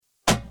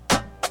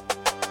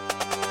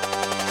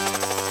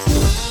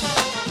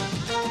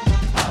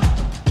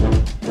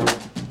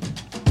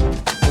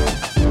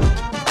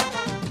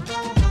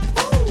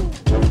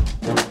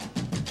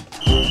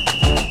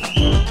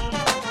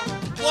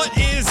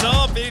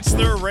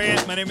another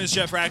rant. My name is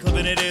Jeff Ratcliffe,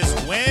 and it is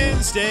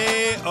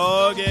Wednesday,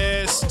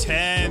 August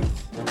 10th.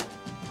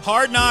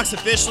 Hard Knocks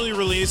officially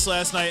released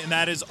last night, and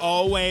that is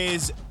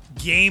always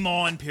game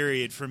on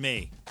period for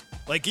me.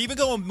 Like, even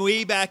going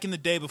way back in the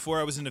day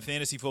before I was in the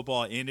fantasy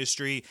football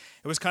industry,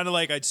 it was kind of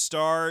like I'd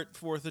start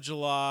 4th of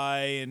July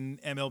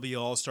and MLB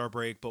All-Star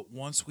break, but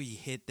once we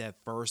hit that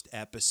first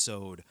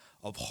episode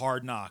of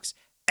Hard Knocks,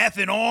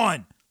 effing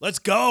on! Let's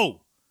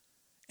go!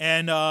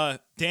 And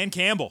Dan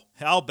Campbell,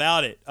 how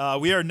about it?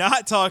 We are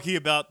not talking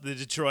about the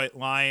Detroit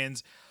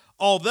Lions,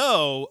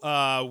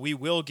 although we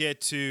will get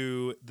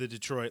to the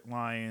Detroit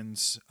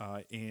Lions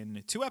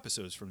in 2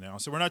 episodes from now,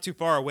 so we're not too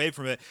far away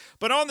from it.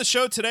 But on the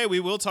show today, we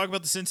will talk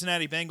about the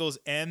Cincinnati Bengals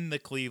and the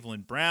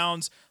Cleveland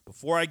Browns.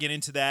 Before I get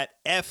into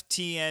that,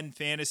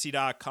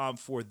 ftnfantasy.com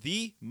for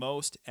the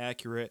most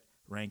accurate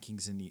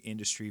rankings in the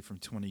industry from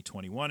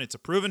 2021. It's a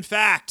proven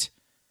fact.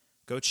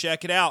 Go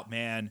check it out,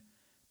 man.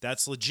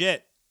 That's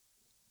legit.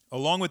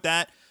 Along with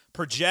that,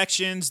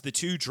 projections, the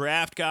 2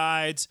 draft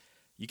guides.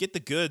 You get the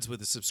goods with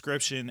a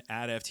subscription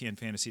at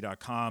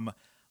ftnfantasy.com.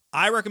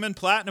 I recommend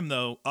Platinum,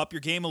 though. Up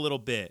your game a little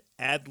bit.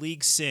 Add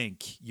League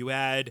Sync. You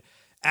add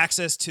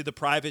access to the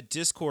private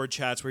Discord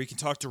chats where you can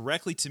talk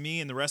directly to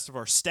me and the rest of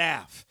our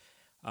staff.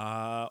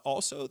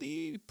 Also,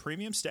 the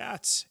premium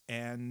stats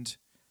and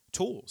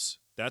tools.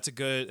 That's a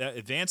good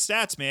advanced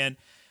stats, man.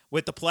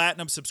 With the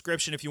Platinum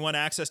subscription, if you want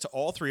access to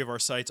all 3 of our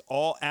sites,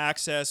 All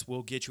Access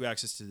will get you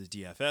access to the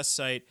DFS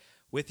site.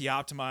 With the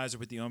Optimizer,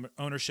 with the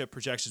ownership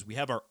projections, we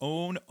have our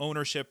own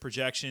ownership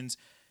projections.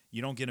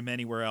 You don't get them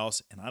anywhere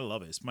else, and I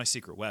love it. It's my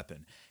secret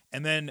weapon.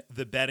 And then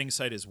the betting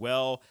site as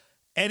well.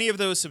 Any of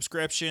those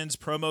subscriptions,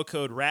 promo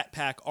code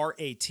RATPACK,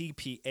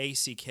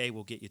 RATPACK,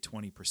 will get you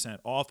 20%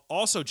 off.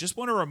 Also, just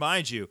want to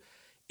remind you,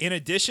 in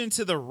addition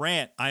to the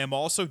rant, I am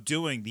also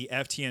doing the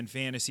FTN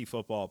Fantasy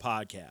Football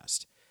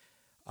Podcast.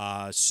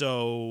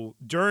 So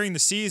during the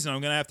season,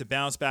 I'm going to have to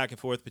bounce back and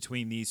forth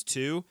between these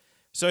 2.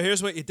 So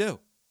here's what you do.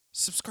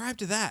 Subscribe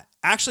to that.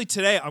 Actually,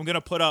 today, I'm going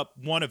to put up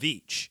 1 of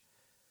each.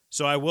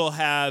 So I will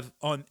have,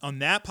 on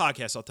that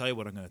podcast, I'll tell you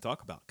what I'm going to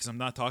talk about, because I'm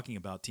not talking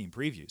about team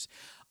previews.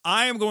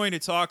 I am going to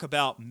talk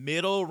about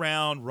middle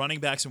round running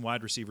backs and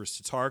wide receivers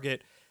to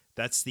target.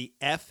 That's the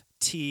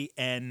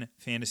FTN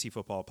Fantasy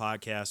Football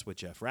Podcast with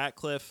Jeff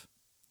Ratcliffe.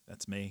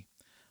 That's me.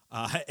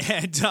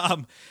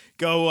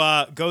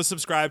 Go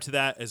subscribe to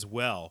that as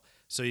well,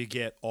 so you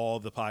get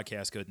all the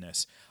podcast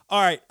goodness. All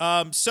right,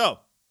 so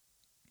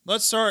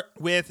let's start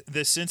with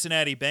the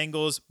Cincinnati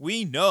Bengals.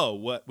 We know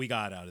what we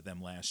got out of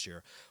them last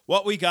year.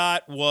 What we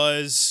got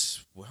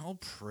was, well,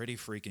 pretty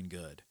freaking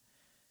good.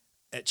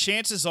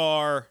 Chances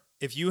are,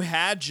 if you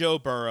had Joe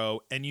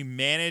Burrow and you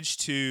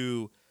managed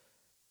to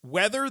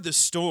weather the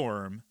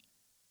storm,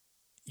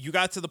 you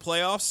got to the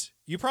playoffs,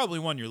 you probably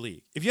won your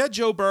league. If you had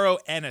Joe Burrow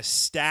and a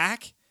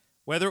stack,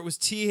 whether it was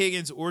T.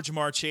 Higgins or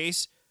Jamar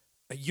Chase,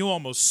 you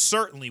almost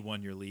certainly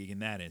won your league in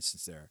that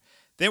instance there.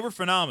 They were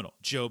phenomenal.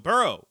 Joe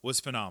Burrow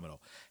was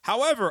phenomenal.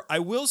 However, I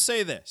will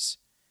say this.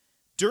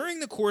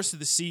 During the course of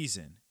the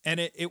season, and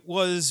it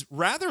was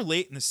rather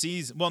late in the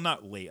season, well,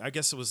 not late, I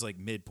guess it was like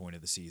midpoint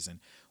of the season,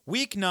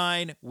 Week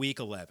 9, Week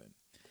 11.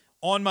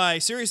 On my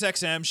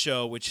SiriusXM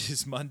show, which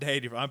is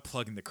Monday, I'm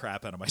plugging the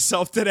crap out of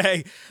myself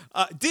today.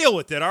 Deal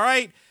with it, all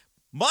right?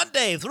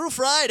 Monday through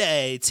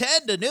Friday,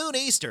 10 to noon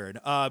Eastern.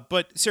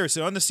 But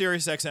seriously, on the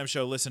SiriusXM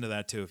show, listen to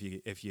that too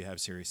if you have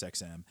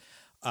SiriusXM.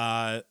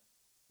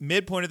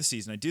 Midpoint of the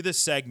season, I do this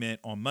segment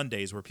on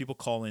Mondays where people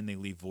call in, they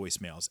leave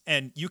voicemails.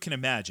 And you can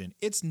imagine,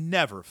 it's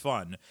never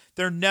fun.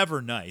 They're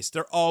never nice.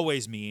 They're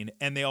always mean,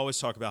 and they always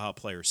talk about how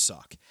players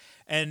suck.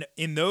 And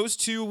in those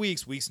 2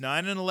 weeks, weeks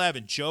 9 and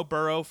 11, Joe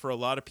Burrow, for a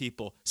lot of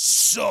people,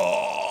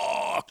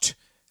 sucked.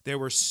 They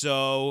were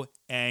so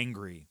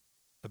angry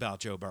about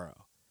Joe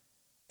Burrow.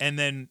 And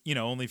then,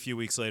 only a few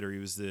weeks later, he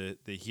was the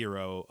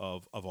hero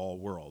of all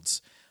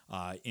worlds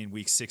in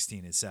weeks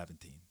 16 and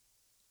 17.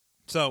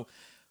 So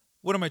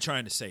what am I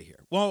trying to say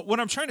here? Well, what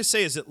I'm trying to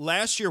say is that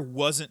last year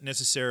wasn't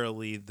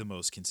necessarily the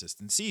most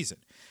consistent season.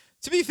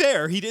 To be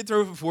fair, he did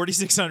throw for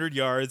 4,600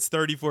 yards,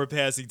 34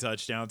 passing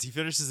touchdowns. He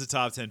finishes a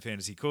top 10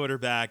 fantasy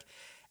quarterback.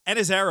 And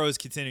his arrow is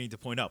continuing to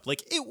point up.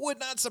 Like, it would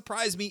not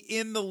surprise me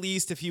in the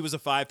least if he was a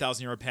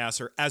 5,000-yard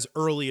passer as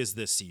early as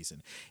this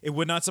season. It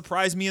would not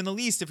surprise me in the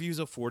least if he was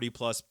a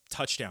 40-plus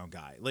touchdown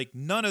guy. Like,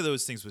 none of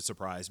those things would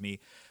surprise me.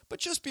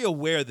 But just be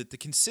aware that the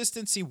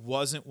consistency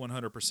wasn't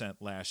 100%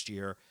 last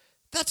year.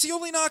 That's the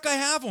only knock I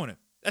have on him.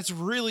 That's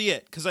really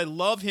it, because I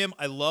love him.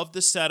 I love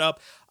the setup.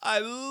 I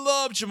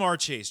love Jamar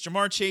Chase.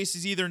 Jamar Chase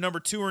is either number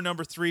 2 or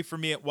number 3 for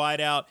me at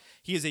wideout.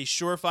 He is a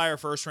surefire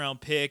first-round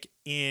pick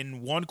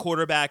in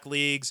 1-quarterback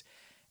leagues.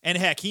 And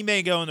heck, he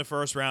may go in the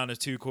first round as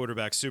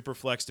 2-quarterback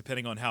superflex,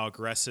 depending on how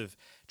aggressive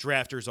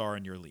drafters are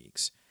in your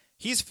leagues.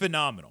 He's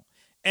phenomenal.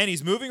 And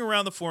he's moving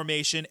around the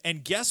formation.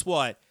 And guess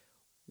what?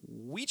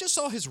 We just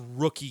saw his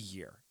rookie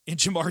year in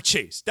Jamar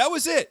Chase. That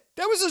was it.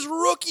 That was his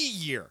rookie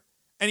year.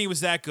 And he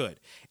was that good.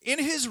 In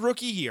his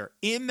rookie year,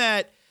 in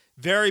that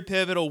very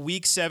pivotal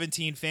Week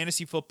 17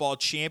 fantasy football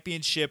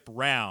championship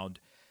round,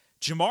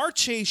 Jamar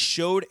Chase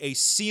showed a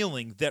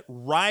ceiling that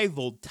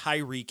rivaled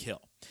Tyreek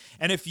Hill.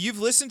 And if you've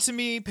listened to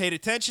me, paid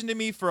attention to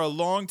me for a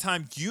long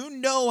time, you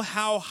know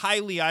how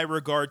highly I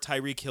regard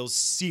Tyreek Hill's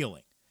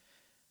ceiling.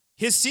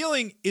 His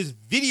ceiling is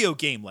video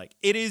game-like.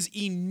 It is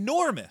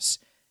enormous.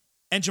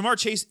 And Jamar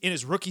Chase, in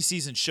his rookie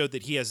season, showed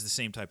that he has the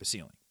same type of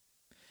ceiling.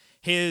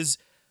 His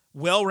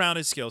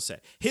well-rounded skill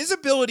set. His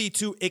ability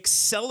to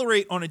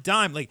accelerate on a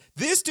dime. Like,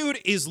 this dude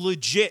is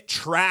legit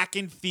track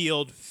and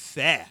field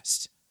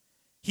fast.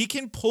 He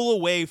can pull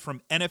away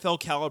from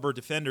NFL-caliber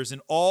defenders,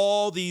 and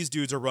all these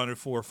dudes are running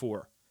 4-4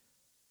 for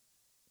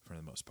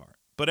the most part.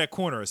 But at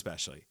corner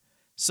especially.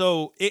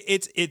 So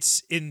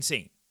it's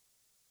insane.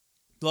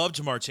 Love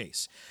Jamar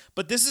Chase.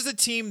 But this is a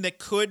team that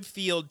could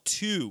field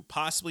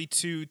possibly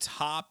two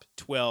top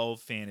 12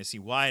 fantasy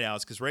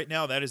wideouts, because right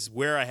now that is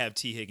where I have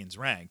T. Higgins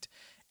ranked,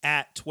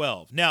 at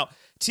 12. Now,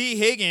 T.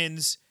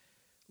 Higgins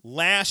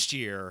last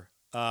year,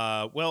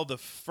 the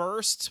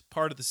first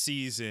part of the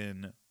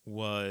season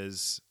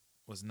was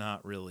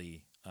not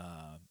really,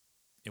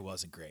 it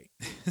wasn't great.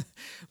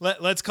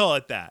 Let's call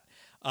it that.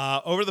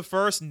 Over the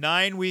first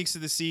 9 weeks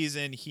of the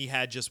season, he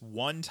had just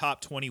one top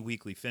 20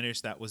 weekly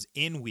finish. That was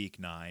in week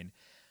 9.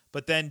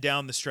 But then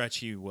down the stretch,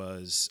 he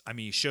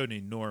showed an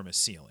enormous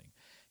ceiling.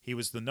 He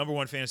was the number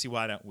 1 fantasy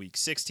wideout in week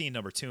 16,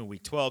 number 2 in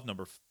week 12,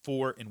 number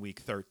 4 in week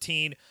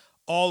 13.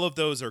 All of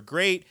those are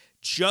great.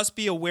 Just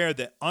be aware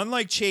that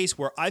unlike Chase,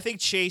 where I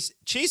think Chase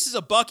is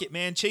a bucket,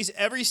 man. Chase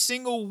every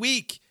single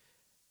week.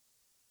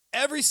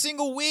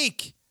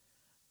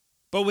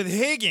 But with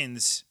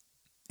Higgins,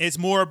 it's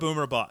more a boom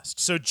or bust.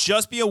 So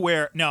just be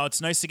aware. Now,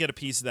 it's nice to get a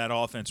piece of that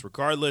offense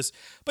regardless,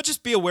 but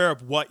just be aware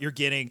of what you're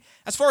getting.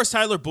 As far as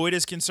Tyler Boyd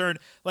is concerned,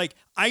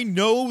 I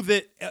know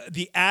that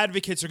the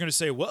advocates are going to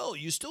say, well,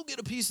 you still get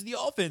a piece of the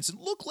offense. And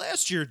look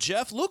last year,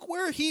 Jeff. Look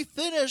where he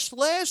finished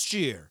last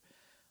year.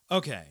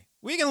 Okay,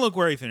 we can look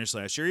where he finished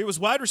last year. He was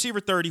wide receiver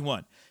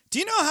 31. Do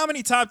you know how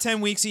many top 10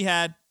 weeks he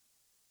had?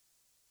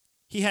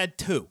 He had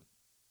 2.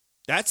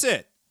 That's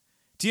it.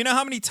 Do you know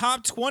how many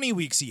top 20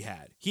 weeks he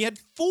had? He had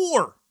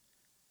 4.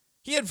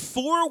 He had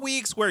 4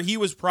 weeks where he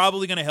was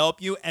probably going to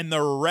help you, and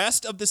the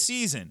rest of the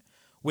season,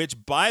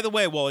 which, by the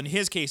way, in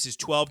his case is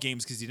 12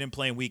 games because he didn't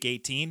play in week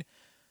 18,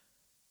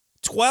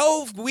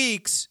 12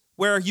 weeks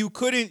where you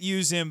couldn't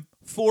use him,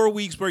 4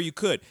 weeks where you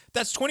could.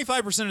 That's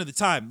 25% of the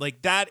time.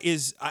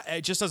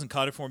 It just doesn't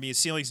cut it for me. His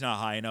ceiling's not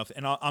high enough,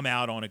 and I'm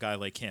out on a guy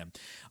like him.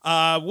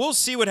 We'll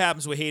see what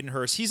happens with Hayden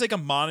Hurst. He's like a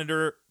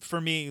monitor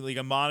for me, like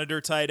a monitor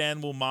tight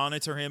end. We'll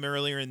monitor him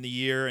earlier in the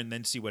year and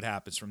then see what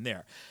happens from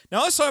there.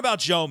 Now let's talk about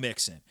Joe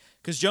Mixon,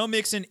 because Joe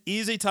Mixon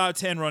is a top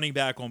 10 running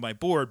back on my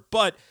board,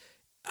 but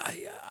a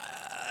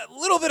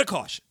little bit of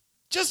caution,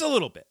 just a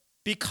little bit,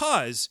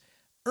 because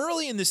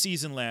early in the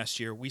season last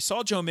year, we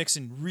saw Joe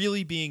Mixon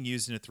really being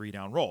used in a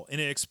 3-down role. In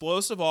an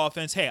explosive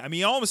offense,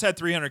 he almost had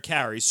 300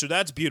 carries, so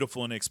that's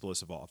beautiful in an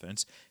explosive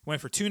offense. He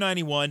went for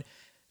 291,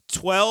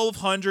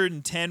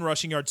 1,210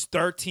 rushing yards,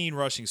 13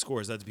 rushing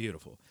scores. That's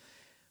beautiful.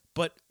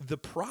 But the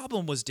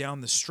problem was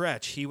down the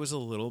stretch, he was a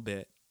little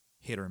bit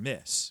hit or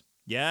miss.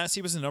 Yes,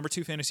 he was the number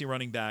 2 fantasy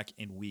running back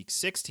in week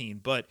 16,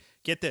 but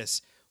get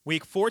this.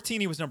 Week 14,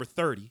 he was number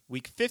 30.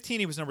 Week 15,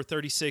 he was number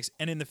 36.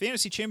 And in the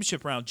fantasy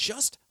championship round,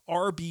 just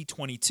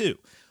RB22.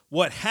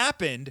 What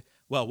happened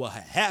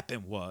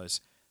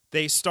was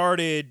they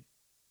started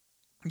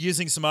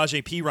using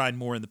Samaje Perine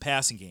more in the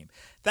passing game.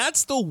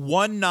 That's the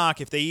one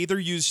knock if they either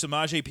use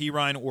Samaje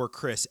Perine or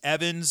Chris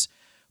Evans.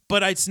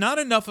 But it's not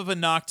enough of a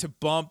knock to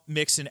bump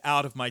Mixon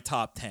out of my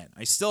top 10.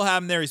 I still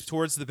have him there. He's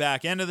towards the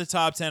back end of the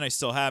top 10. I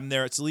still have him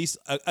there. It's at least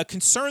a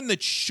concern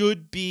that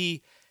should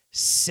be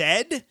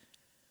said,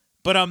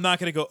 but I'm not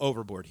going to go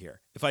overboard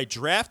here. If I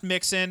draft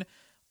Mixon,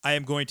 I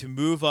am going to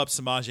move up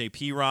Samaje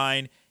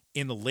Perine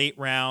in the late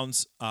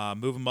rounds,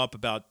 move him up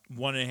about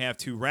 1.5,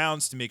 2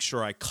 rounds to make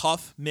sure I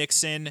cuff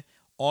Mixon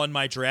on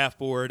my draft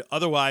board.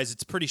 Otherwise,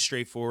 it's pretty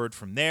straightforward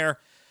from there.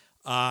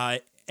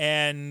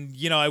 And,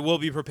 I will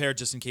be prepared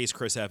just in case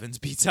Chris Evans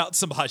beats out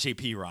Samaje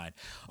Perine.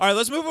 All right,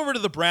 let's move over to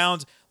the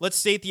Browns. Let's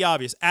state the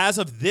obvious. As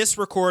of this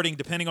recording,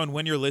 depending on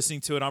when you're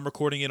listening to it, I'm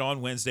recording it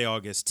on Wednesday,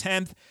 August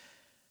 10th.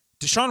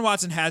 Deshaun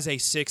Watson has a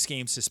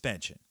 6-game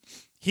suspension.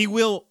 He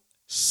will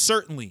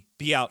certainly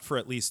be out for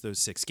at least those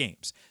 6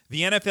 games.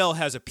 The NFL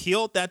has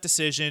appealed that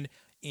decision,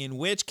 in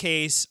which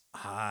case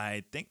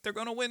I think they're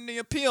going to win the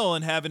appeal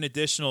and have an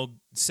additional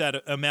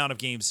amount of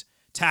games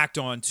tacked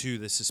on to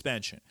the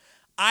suspension.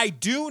 I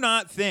do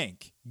not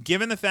think,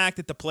 given the fact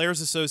that the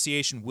Players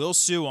Association will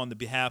sue on the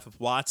behalf of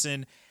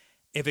Watson,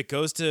 if it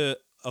goes to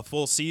a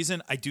full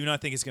season, I do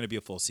not think it's going to be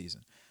a full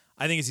season.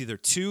 I think it's either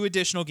 2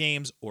 additional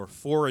games or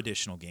 4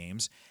 additional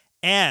games,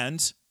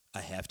 and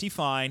a hefty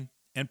fine,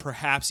 and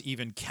perhaps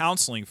even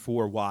counseling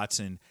for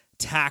Watson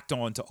tacked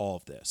on to all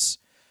of this.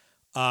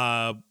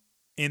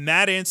 In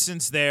that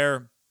instance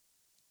there,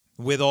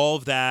 with all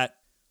of that,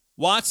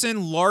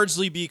 Watson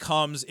largely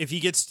becomes, if he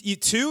gets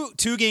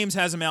two games,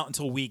 has him out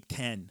until week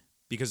 10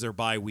 because they're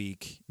bye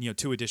week,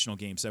 2 additional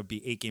games. That would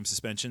be 8-game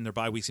suspension. They're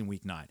bye weeks in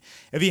week 9.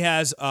 If he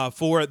has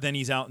 4, then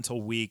he's out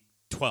until week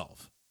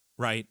 12,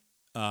 right?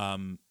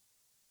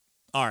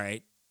 all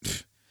right.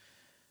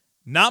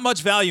 Not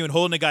much value in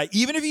holding a guy,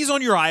 even if he's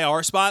on your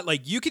IR spot.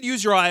 Like, you could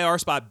use your IR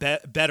spot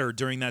better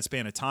during that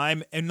span of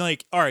time. And,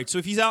 like, all right, so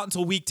if he's out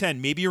until week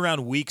 10, maybe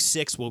around week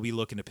 6, we'll be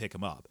looking to pick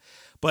him up.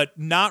 But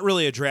not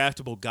really a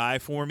draftable guy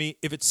for me.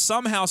 If it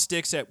somehow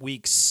sticks at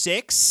week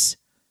 6,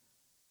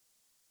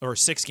 or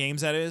 6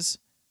 games, that is,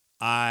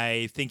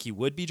 I think he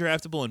would be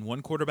draftable in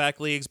one quarterback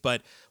leagues.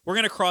 But we're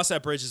going to cross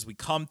that bridge as we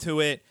come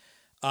to it.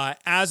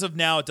 As of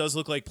now, it does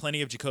look like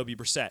plenty of Jacoby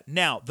Brissett.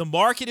 Now, the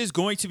market is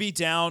going to be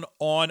down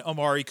on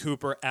Amari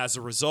Cooper as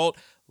a result.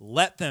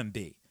 Let them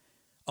be.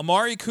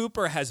 Amari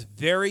Cooper has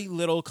very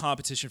little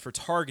competition for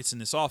targets in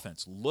this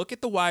offense. Look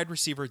at the wide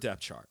receiver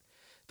depth chart.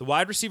 The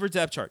wide receiver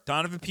depth chart,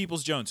 Donovan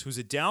Peoples-Jones, who's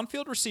a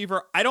downfield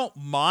receiver. I don't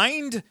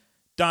mind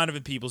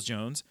Donovan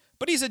Peoples-Jones,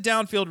 but he's a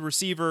downfield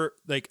receiver,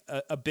 like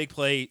a big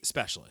play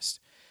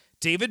specialist.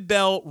 David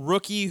Bell,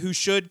 rookie, who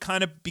should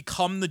kind of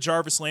become the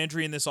Jarvis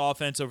Landry in this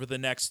offense over the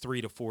next 3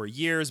 to 4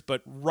 years,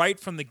 but right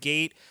from the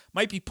gate,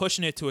 might be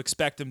pushing it to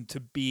expect him to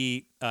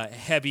be a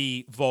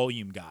heavy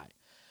volume guy.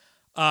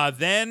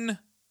 Then,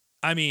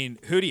 I mean,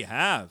 who do you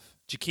have?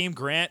 Jakeem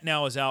Grant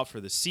now is out for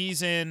the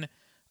season.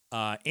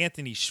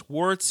 Anthony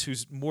Schwartz,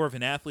 who's more of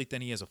an athlete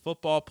than he is a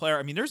football player.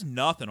 I mean, there's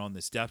nothing on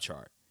this depth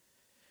chart.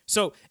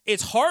 So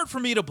it's hard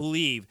for me to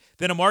believe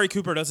that Amari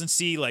Cooper doesn't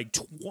see like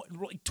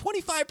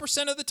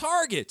 25% of the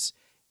targets.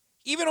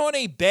 Even on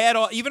a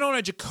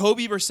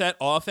Jacoby Brissett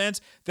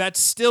offense, that's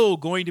still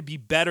going to be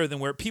better than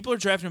where people are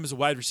drafting him as a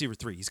wide receiver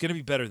 3. He's going to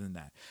be better than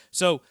that.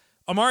 So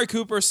Amari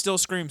Cooper still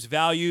screams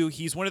value.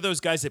 He's one of those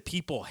guys that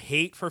people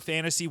hate for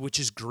fantasy, which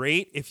is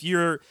great. If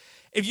you're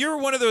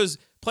one of those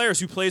players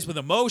who plays with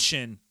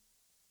emotion,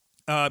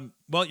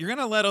 well, you're going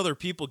to let other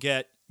people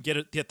get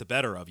the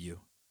better of you,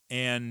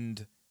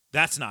 and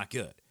that's not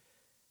good.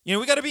 You know,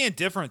 we got to be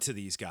indifferent to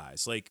these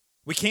guys. Like,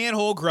 we can't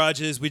hold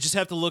grudges. We just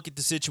have to look at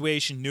the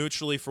situation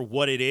neutrally for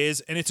what it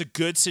is, and it's a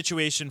good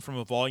situation from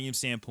a volume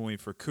standpoint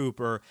for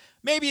Cooper.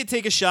 Maybe you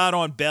take a shot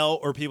on Bell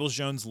or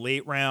Peoples-Jones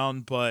late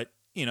round, but,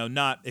 you know,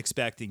 not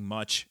expecting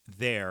much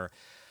there.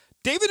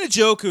 David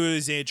Njoku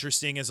is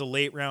interesting as a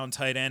late round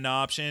tight end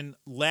option.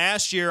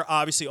 Last year,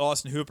 obviously,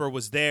 Austin Hooper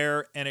was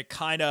there, and it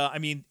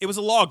was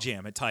a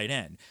logjam at tight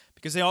end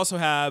because they also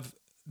have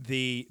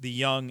the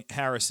young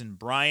Harrison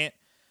Bryant,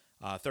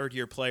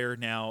 third-year player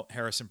now,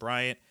 Harrison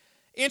Bryant.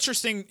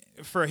 Interesting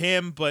for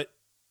him, but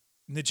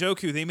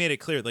Njoku, they made it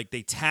clear. Like,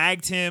 they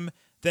tagged him,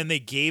 then they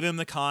gave him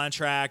the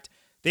contract.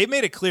 They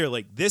made it clear,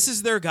 like, this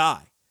is their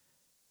guy.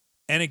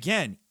 And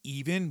again,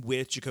 even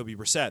with Jacoby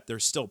Brissett,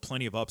 there's still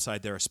plenty of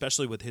upside there,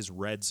 especially with his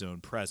red zone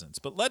presence.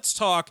 But let's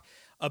talk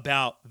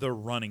about the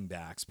running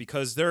backs,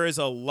 because there is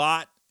a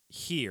lot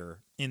here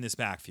in this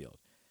backfield.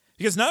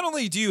 Because not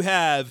only do you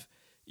have,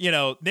 you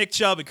know, Nick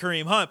Chubb and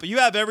Kareem Hunt, but you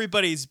have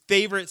everybody's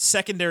favorite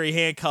secondary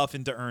handcuff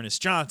into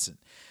Ernest Johnson.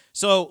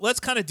 So let's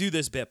kind of do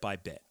this bit by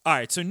bit. All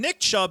right, so Nick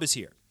Chubb is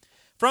here.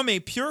 From a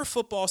pure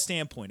football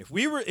standpoint,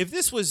 if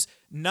this was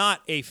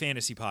not a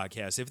fantasy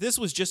podcast, if this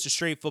was just a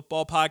straight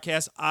football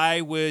podcast,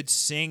 I would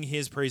sing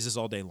his praises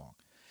all day long.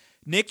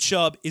 Nick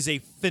Chubb is a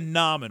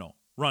phenomenal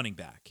running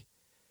back.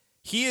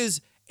 He is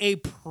a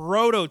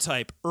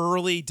prototype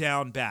early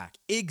down back.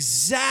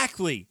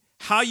 Exactly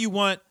how you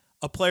want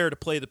a player to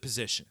play the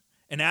position.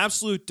 An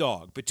absolute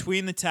dog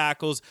between the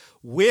tackles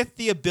with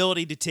the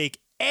ability to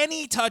take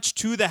any touch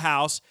to the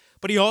house,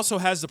 but he also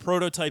has the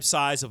prototype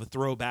size of a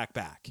throwback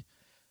back.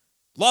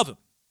 Love him.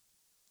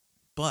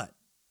 But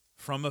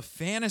from a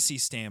fantasy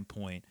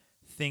standpoint,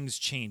 things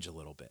change a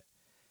little bit.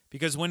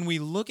 Because when we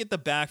look at the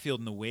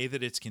backfield and the way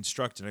that it's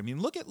constructed, I mean,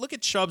 look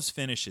at Chubb's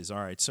finishes. All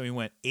right, so he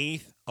went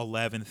 8th,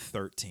 11th,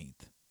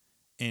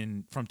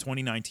 13th from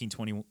 2019,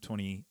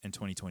 2020, and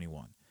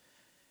 2021.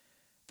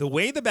 The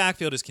way the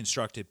backfield is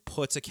constructed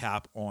puts a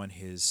cap on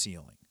his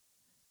ceiling.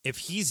 If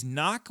he's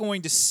not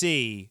going to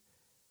see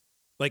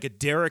like a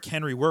Derrick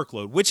Henry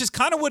workload, which is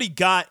kind of what he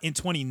got in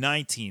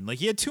 2019. Like,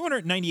 he had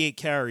 298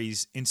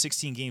 carries in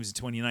 16 games in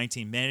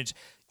 2019, managed,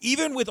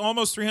 even with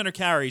almost 300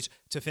 carries,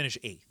 to finish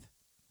 8th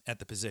at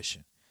the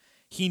position.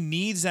 He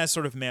needs that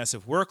sort of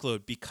massive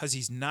workload because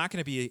he's not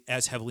going to be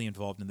as heavily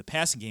involved in the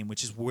passing game,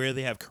 which is where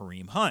they have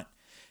Kareem Hunt.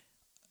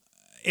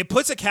 It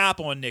puts a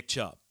cap on Nick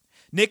Chubb.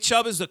 Nick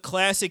Chubb is a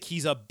classic.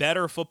 He's a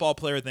better football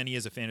player than he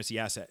is a fantasy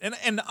asset.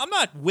 And I'm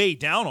not way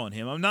down on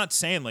him. I'm not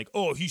saying like,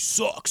 oh, he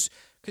sucks.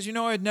 Because, you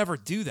know, I'd never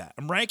do that.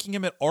 I'm ranking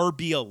him at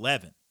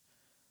RB11.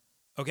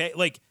 Okay?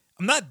 Like,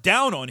 I'm not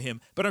down on him,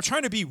 but I'm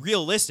trying to be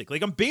realistic.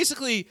 Like, I'm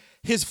basically,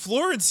 his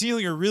floor and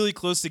ceiling are really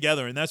close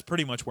together, and that's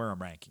pretty much where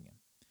I'm ranking him.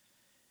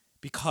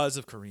 Because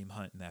of Kareem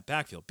Hunt in that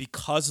backfield.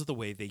 Because of the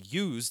way they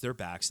use their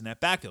backs in that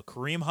backfield.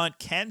 Kareem Hunt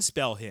can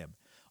spell him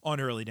on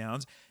early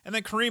downs, and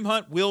then Kareem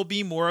Hunt will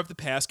be more of the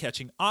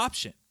pass-catching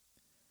option.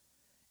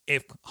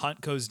 If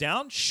Hunt goes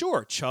down,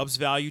 sure, Chubb's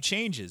value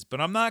changes,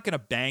 but I'm not going to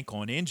bank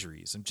on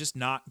injuries. I'm just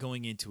not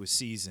going into a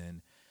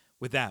season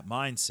with that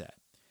mindset.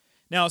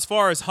 Now, as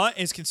far as Hunt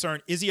is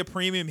concerned, is he a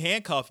premium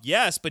handcuff?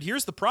 Yes, but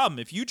here's the problem.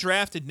 If you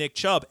drafted Nick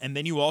Chubb and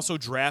then you also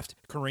draft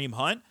Kareem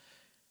Hunt,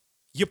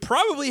 you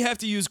probably have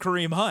to use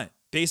Kareem Hunt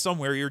based on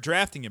where you're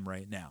drafting him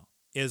right now.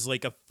 is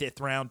like a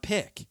 5th-round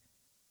pick.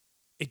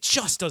 It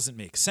just doesn't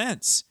make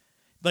sense.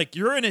 Like,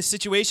 you're in a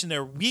situation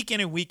there week in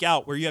and week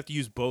out where you have to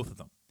use both of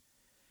them.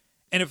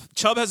 And if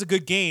Chubb has a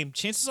good game,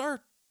 chances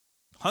are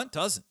Hunt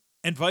doesn't,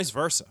 and vice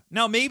versa.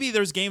 Now, maybe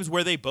there's games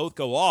where they both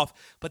go off,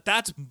 but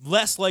that's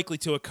less likely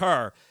to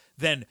occur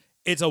than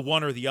it's a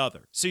one or the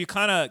other. So you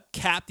kind of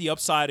cap the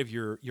upside of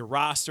your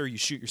roster. You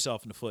shoot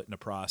yourself in the foot in the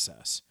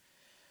process.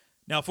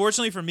 Now,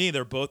 fortunately for me,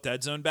 they're both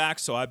dead zone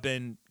backs, so I've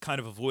been kind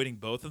of avoiding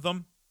both of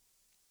them.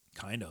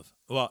 Kind of.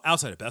 Well,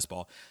 outside of best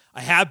ball,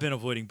 I have been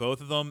avoiding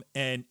both of them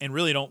and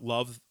really don't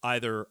love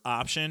either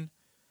option.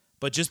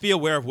 But just be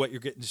aware of what you're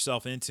getting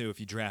yourself into if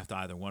you draft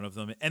either one of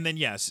them. And then,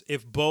 yes,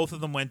 if both of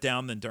them went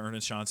down, then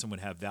Ernest Johnson would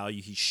have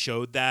value. He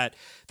showed that.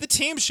 The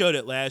team showed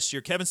it last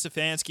year. Kevin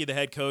Stefanski, the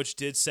head coach,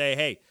 did say,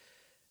 hey,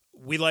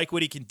 we like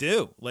what he can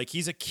do. Like,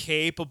 he's a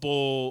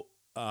capable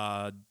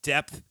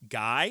depth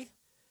guy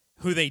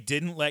who they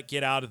didn't let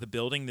get out of the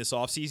building this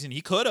offseason.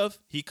 He could have.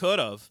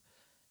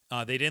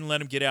 They didn't let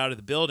him get out of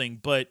the building,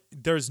 but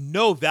there's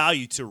no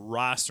value to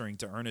rostering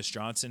to Ernest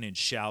Johnson in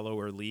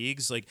shallower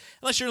leagues. Like,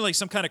 unless you're in like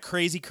some kind of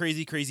crazy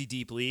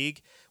deep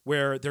league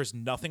where there's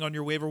nothing on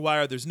your waiver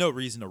wire, there's no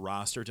reason to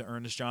roster to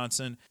Ernest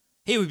Johnson.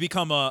 He would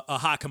become a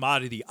hot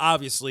commodity.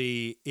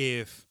 Obviously,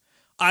 if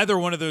either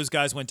one of those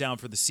guys went down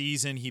for the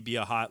season, he'd be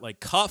a hot like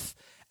Cuff.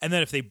 And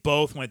then if they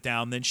both went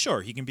down, then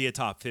sure, he can be a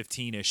top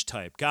 15-ish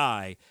type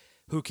guy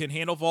who can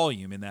handle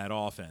volume in that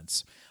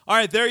offense. All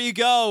right, there you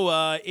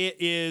go. It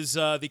is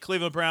the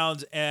Cleveland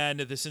Browns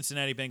and the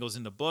Cincinnati Bengals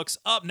in the books.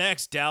 Up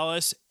next,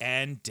 Dallas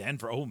and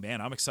Denver. Oh,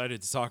 man, I'm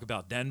excited to talk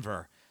about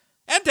Denver.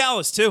 And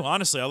Dallas, too.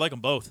 Honestly, I like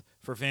them both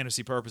for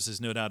fantasy purposes,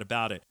 no doubt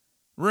about it.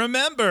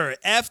 Remember,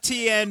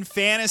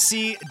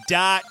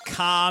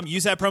 ftnfantasy.com.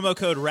 Use that promo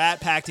code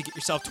RATPACK to get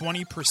yourself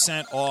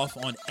 20% off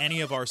on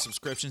any of our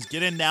subscriptions.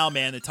 Get in now,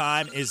 man. The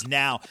time is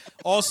now.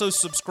 Also,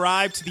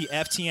 subscribe to the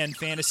FTN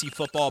Fantasy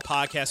Football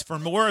Podcast for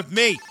more of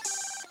me.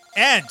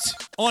 And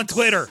on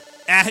Twitter,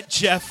 at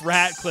Jeff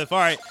Ratcliffe. All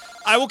right,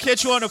 I will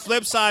catch you on the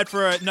flip side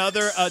for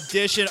another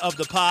edition of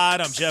the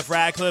pod. I'm Jeff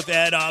Ratcliffe,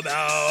 and I'm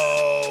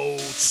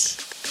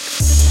out.